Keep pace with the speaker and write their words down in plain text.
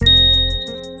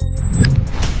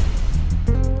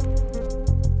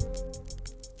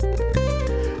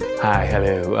Hi,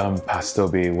 hello, I'm Pastor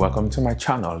B. Welcome to my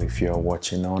channel if you're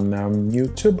watching on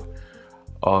YouTube,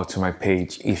 or to my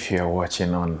page if you're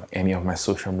watching on any of my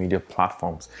social media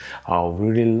platforms. I'll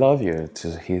really love you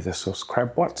to hit the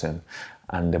subscribe button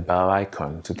and the bell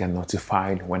icon to get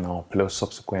notified when I upload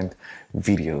subsequent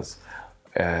videos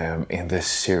in this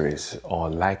series, or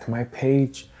like my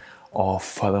page or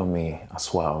follow me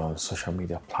as well on social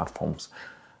media platforms.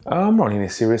 I'm running a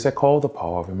series I call The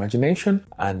Power of Imagination,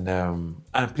 and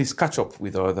please catch up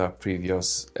with other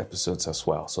previous episodes as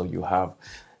well, so you have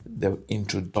the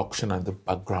introduction and the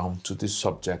background to this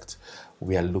subject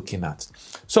we are looking at.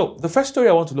 So the first story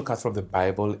I want to look at from the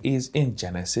Bible is in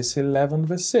Genesis 11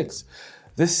 verse 6.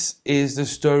 This is the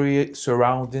story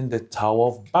surrounding the Tower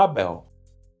of Babel.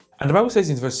 And the Bible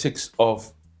says in verse 6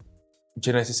 of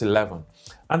Genesis 11,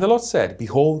 "And the Lord said,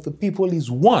 Behold, the people is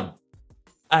one,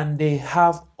 and they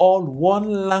have all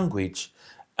one language,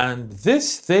 and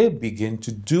this they begin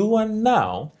to do, and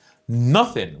now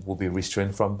nothing will be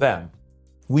restrained from them,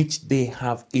 which they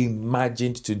have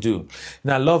imagined to do."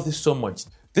 Now, I love this so much.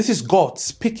 This is God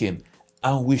speaking,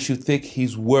 and we should take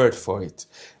his word for it.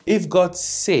 If God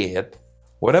said,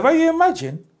 whatever you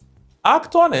imagine,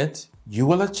 act on it, you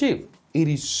will achieve. It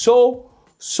is so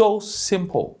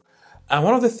simple. And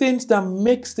one of the things that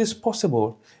makes this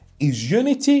possible is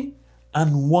unity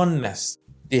and oneness.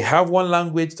 They have one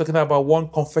language, talking about one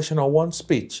confession or one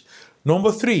speech.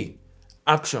 Number 3,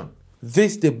 action.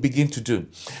 This they begin to do.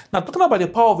 Now, talking about the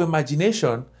power of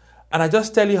imagination, and I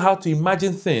just tell you how to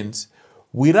imagine things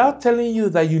without telling you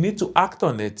that you need to act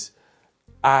on it,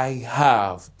 I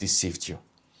have deceived you.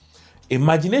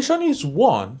 Imagination is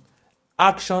one,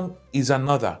 action is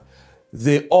another.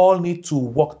 They all need to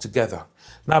work together.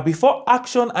 Now, before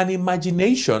action and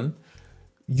imagination,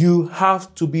 you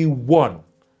have to be one.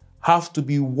 Have to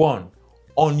be one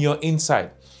on your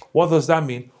inside. What does that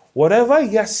mean? Whatever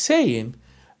you're saying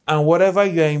and whatever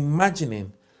you're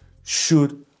imagining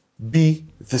should be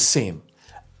the same.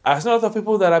 As a lot of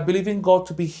people that are believing God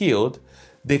to be healed,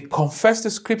 they confess the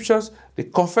scriptures, they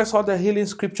confess all the healing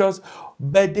scriptures,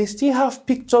 but they still have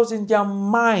pictures in their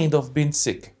mind of being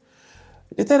sick.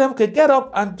 They tell them, okay, get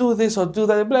up and do this or do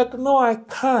that. They'll be like, no, I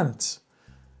can't.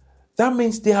 That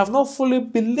means they have not fully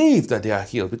believed that they are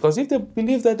healed. Because if they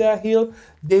believe that they are healed,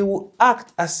 they will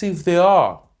act as if they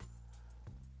are.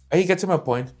 Are you getting my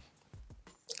point?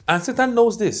 And Satan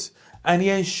knows this. And he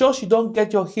ensures you don't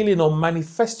get your healing, or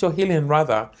manifest your healing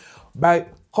rather, by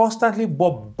constantly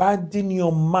bombarding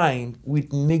your mind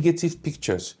with negative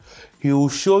pictures. He will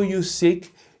show you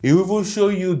sick. He will even show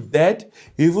you dead.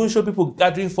 He will even show people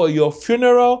gathering for your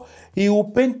funeral. He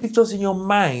will paint pictures in your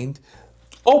mind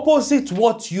opposite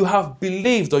what you have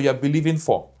believed or you're believing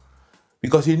for.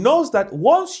 Because he knows that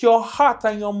once your heart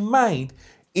and your mind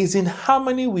is in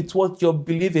harmony with what you're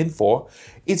believing for,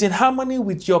 it's in harmony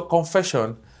with your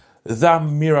confession, that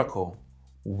miracle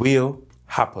will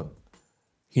happen.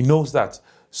 He knows that.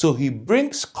 So he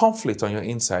brings conflict on your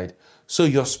inside. So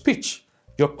your speech,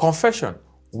 your confession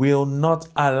will not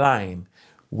align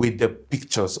with the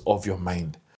pictures of your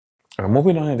mind.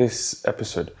 Moving on in this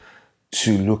episode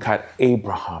to look at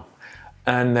Abraham.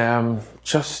 And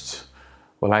just,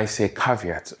 well, I say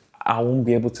caveat, I won't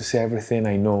be able to say everything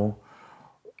I know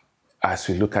as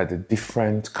we look at the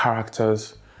different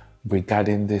characters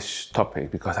regarding this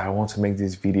topic, because I want to make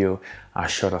this video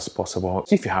as short as possible.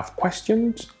 If you have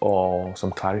questions or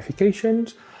some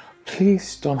clarifications,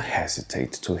 please don't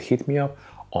hesitate to hit me up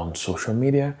on social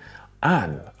media,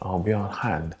 and I'll be on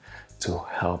hand to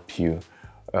help you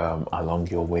along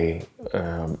your way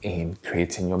in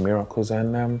creating your miracles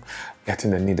and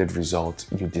getting the needed result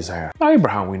you desire. Now,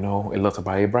 Abraham, we know a lot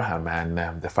about Abraham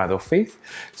and the father of faith,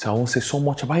 so I won't say so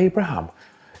much about Abraham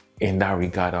in that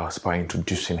regard as by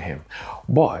introducing him.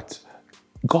 But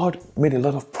God made a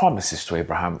lot of promises to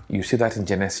Abraham. You see that in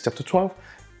Genesis chapter 12,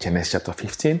 Genesis chapter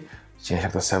 15, Genesis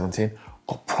chapter 17.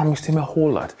 God promised him a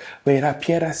whole lot, but it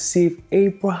appeared as if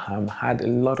Abraham had a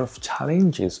lot of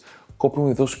challenges coping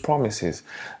with those promises.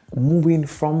 Moving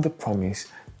from the promise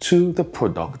to the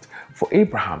product for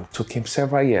Abraham took him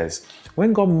several years.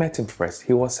 When God met him first,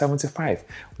 he was 75.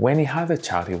 When he had a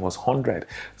child, he was 100.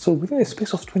 So within a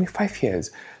space of 25 years,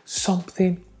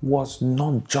 something was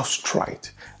not just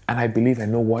right. And I believe I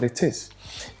know what it is.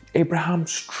 Abraham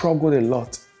struggled a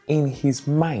lot in his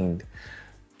mind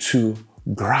to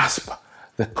grasp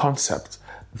the concept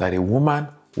that a woman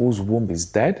whose womb is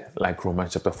dead, like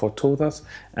Romans chapter 4 told us,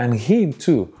 and him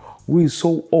too, who is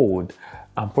so old,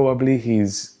 and probably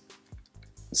his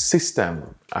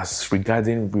system as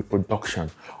regarding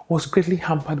reproduction was greatly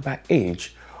hampered by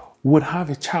age, would have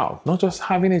a child. Not just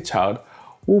having a child,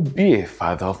 will be a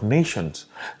father of nations.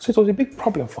 So it was a big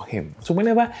problem for him. So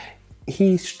whenever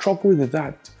he struggled with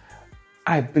that,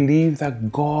 I believe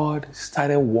that God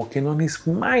started working on his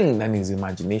mind and his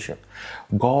imagination.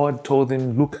 God told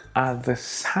him, look at the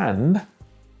sand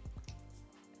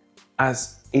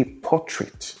as a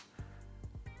portrait.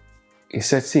 He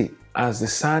said, see, as the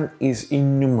sand is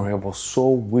innumerable, so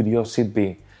will your seed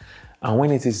be. And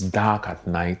when it is dark at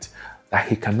night, that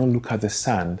he cannot look at the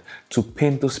sand to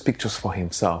paint those pictures for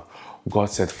himself, God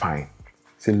said, fine.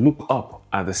 He said, look up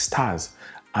at the stars.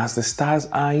 As the stars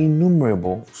are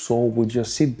innumerable, so would your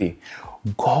seed be.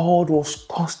 God was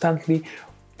constantly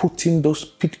putting those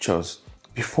pictures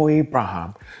before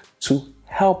Abraham to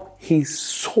help his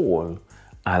soul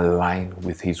align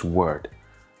with his word.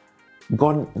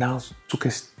 God now took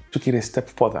it a step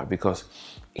further, because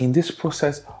in this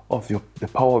process of the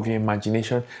power of your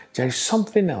imagination, there is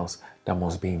something else that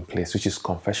must be in place, which is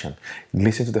confession.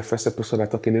 Listen to the first episode. I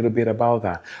talk a little bit about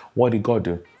that. What did God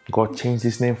do? God changed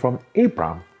his name from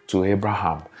Abram to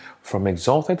Abraham, from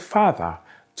exalted father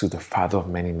to the father of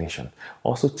many nations.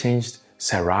 Also changed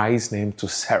Sarai's name to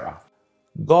Sarah.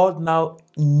 God now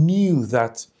knew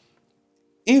that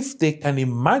if they can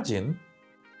imagine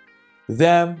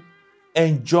them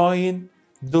enjoying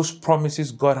those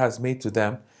promises God has made to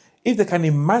them, if they can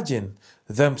imagine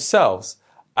themselves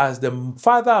as the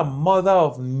father and mother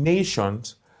of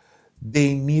nations,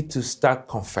 they need to start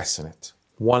confessing it.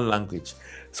 One language.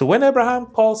 So when Abraham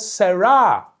calls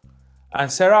Sarah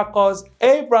and Sarah calls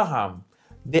Abraham,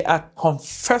 they are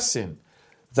confessing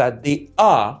that they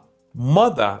are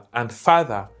mother and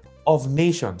father of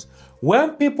nations.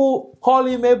 When people call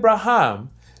him Abraham,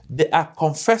 they are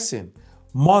confessing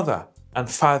mother and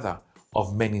father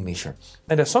of many nations.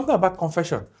 And there's something about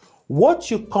confession.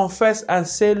 What you confess and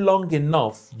say long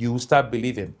enough, you will start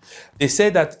believing. They say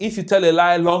that if you tell a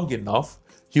lie long enough,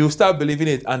 you will start believing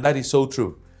it, and that is so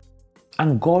true.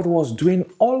 And God was doing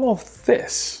all of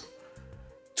this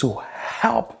to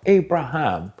help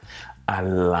Abraham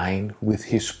align with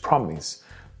his promise,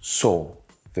 so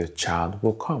the child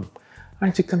will come.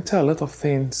 And you can tell a lot of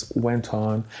things went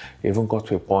on. It even got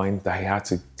to a point that he had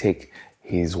to take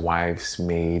his wife's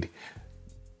maid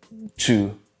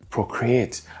to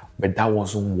procreate. But that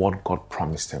wasn't what God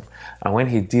promised him. And when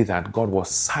he did that, God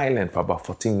was silent for about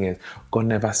 14 years. God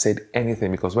never said anything,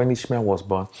 because when Ishmael was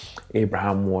born,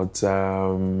 Abraham was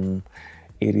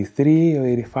 83 or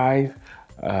 85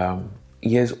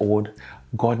 years old.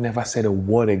 God never said a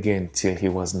word again till he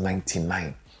was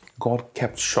 99. God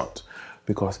kept short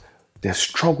because the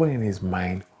struggle in his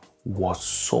mind was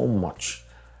so much.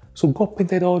 So God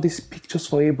painted all these pictures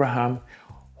for Abraham,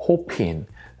 hoping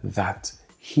that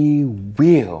he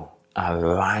will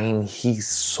align his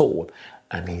soul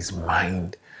and his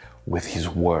mind with his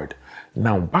word.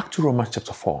 Now, back to Romans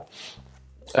chapter 4.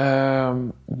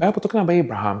 Bible talking about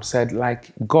Abraham said,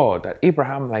 like God, that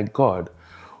Abraham, like God,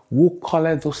 who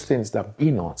called those things that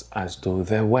be not as though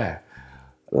they were.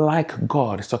 Like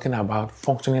God, is talking about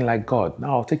functioning like God.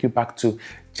 Now I'll take you back to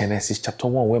Genesis chapter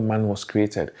 1, where man was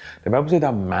created. The Bible said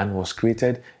that man was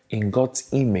created in God's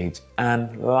image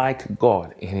and like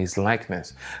God, in his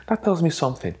likeness. That tells me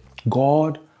something.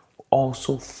 God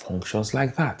also functions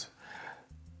like that.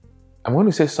 I'm going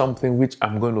to say something which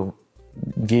I'm going to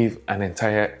give an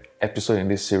entire episode in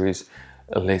this series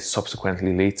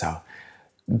subsequently later.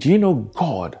 Do you know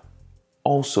God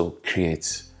also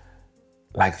creates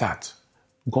like that?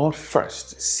 God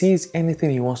first sees anything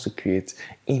he wants to create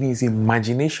in his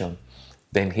imagination.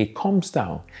 Then he comes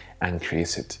down and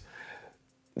creates it.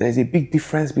 There's a big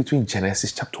difference between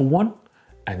Genesis chapter 1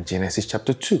 and Genesis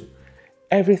chapter 2.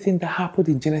 Everything that happened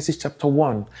in Genesis chapter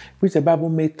 1, which the Bible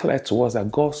made clear to us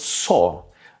that God saw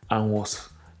and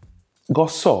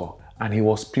he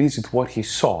was pleased with what he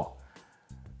saw.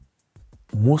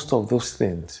 Most of those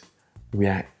things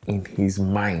were in his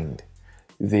mind.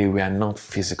 They were not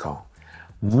physical.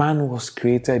 Man was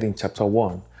created in chapter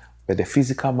 1, but the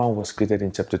physical man was created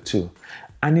in chapter 2.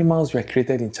 Animals were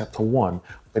created in chapter 1,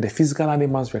 but the physical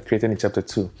animals were created in chapter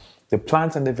 2. The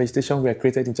plants and the vegetation were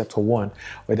created in chapter 1,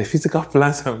 but the physical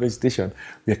plants and vegetation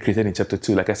were created in chapter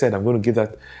 2. Like I said, I'm going to give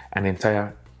that an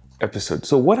entire episode.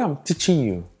 So what I'm teaching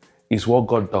you is what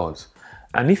God does.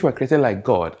 And if we're created like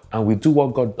God and we do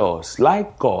what God does,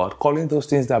 like God, calling those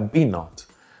things that be not,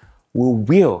 we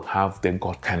will have the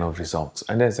God kind of results.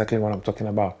 And that's exactly what I'm talking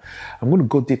about. I'm going to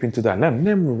go deep into that. Let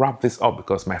me wrap this up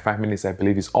because my 5 minutes, I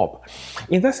believe, is up.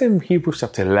 In that same Hebrews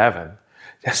chapter 11,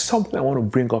 there's something I want to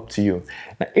bring up to you.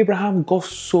 Now, Abraham got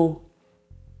so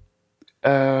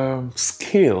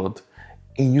skilled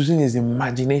in using his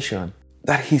imagination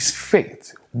that his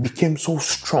faith became so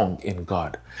strong in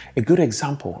God. A good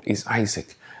example is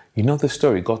Isaac. You know the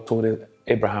story. God told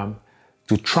Abraham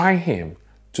to try him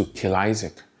to kill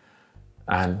Isaac.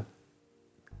 And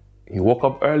he woke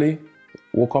up early,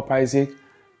 woke up Isaac,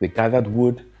 they gathered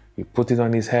wood, he put it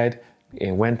on his head,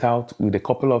 and went out with a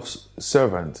couple of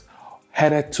servants,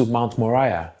 headed to Mount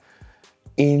Moriah.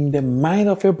 In the mind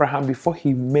of Abraham, before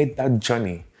he made that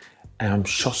journey, I am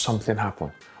sure something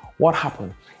happened. What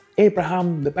happened?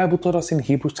 Abraham, the Bible told us in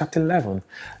Hebrews chapter 11,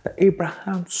 that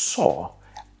Abraham saw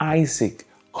Isaac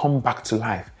come back to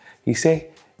life. The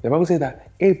Bible said that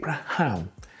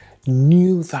Abraham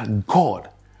knew that God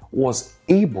was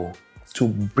able to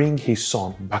bring his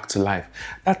son back to life.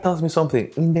 That tells me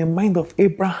something. In the mind of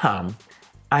Abraham,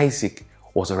 Isaac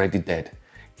was already dead.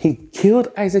 He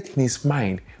killed Isaac in his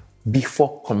mind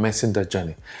before commencing the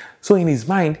journey. So in his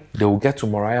mind, they will get to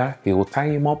Moriah, he will tie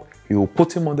him up, he will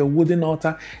put him on the wooden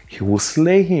altar, he will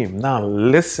slay him. Now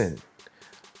listen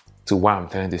to why I'm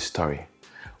telling this story.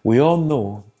 We all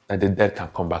know that the dead can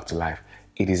come back to life.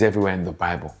 It is everywhere in the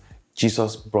Bible.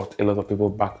 Jesus brought a lot of people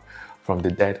back from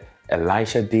the dead.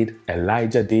 Elijah did,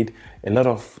 a lot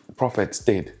of prophets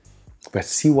did. But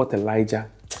see what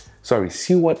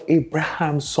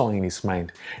Abraham saw in his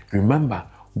mind. Remember,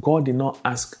 God did not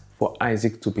ask for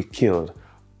Isaac to be killed.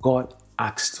 God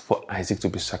asked for Isaac to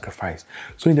be sacrificed.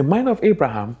 So in the mind of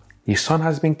Abraham, his son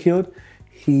has been killed.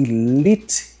 He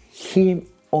lit him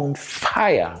on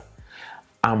fire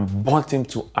and burnt him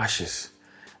to ashes.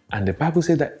 And the Bible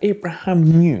said that Abraham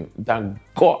knew that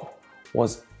God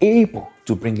was able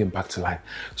to bring him back to life.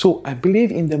 So I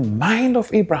believe in the mind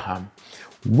of Abraham,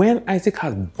 when Isaac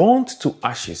had burnt to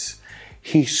ashes,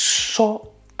 he saw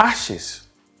ashes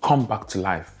come back to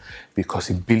life because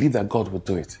he believed that God would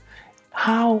do it.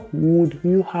 How would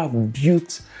you have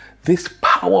built this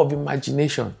power of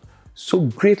imagination so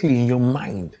greatly in your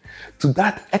mind to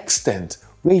that extent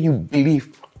where you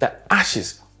believe that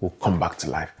ashes will come back to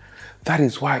life? That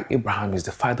is why Abraham is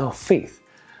the father of faith.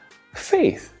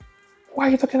 Faith. Why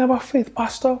are you talking about faith,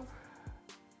 Pastor?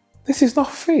 This is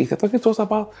not faith. You're talking to us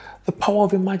about the power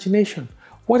of imagination.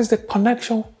 What is the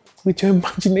connection with your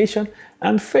imagination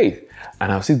and faith?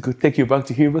 And I'll take you back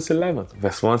to Hebrews 11.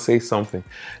 Verse 1 says something.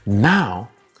 Now,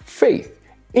 faith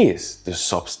is the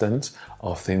substance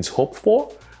of things hoped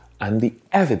for and the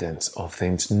evidence of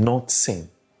things not seen.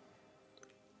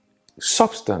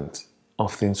 Substance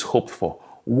of things hoped for.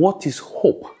 What is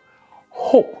hope?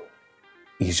 Hope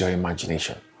is your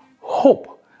imagination.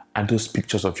 Hope are those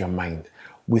pictures of your mind.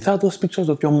 Without those pictures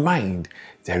of your mind,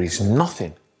 there is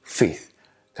nothing faith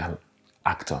can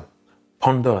act on.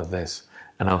 Ponder this,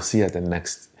 and I'll see you at the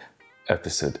next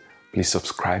episode. Please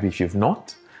subscribe if you've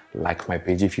not, like my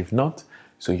page if you've not,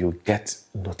 so you'll get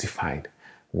notified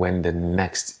when the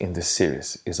next in the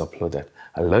series is uploaded.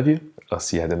 I love you. I'll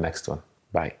see you at the next one.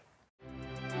 Bye.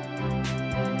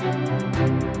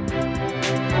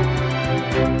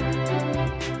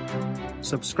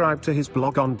 Subscribe to his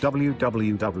blog on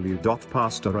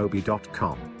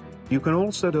www.PastorObi.com. You can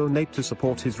also donate to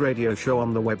support his radio show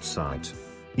on the website.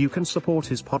 You can support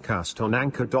his podcast on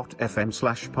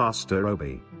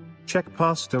anchor.fm/PastorObi. Check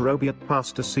Pastor Obi at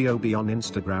Pastor COB on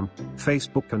Instagram,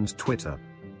 Facebook and Twitter.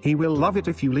 He will love it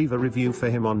if you leave a review for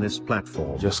him on this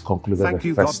platform. Just concluded Thank the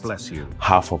you, first God bless you.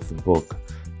 half of the book,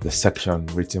 the section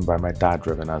written by my dad,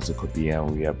 Reverend Azukobi,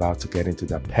 and we are about to get into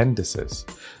the appendices,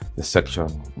 the section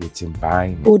written by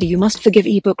me. Order You Must Forgive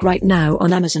ebook right now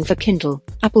on Amazon for Kindle,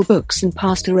 Apple Books and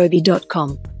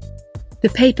PastorObi.com. The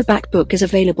paperback book is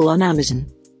available on Amazon.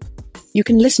 You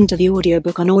can listen to the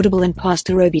audiobook on Audible and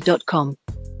PastorObi.com.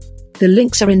 The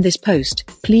links are in this post.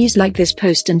 Please like this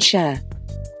post and share.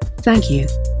 Thank you.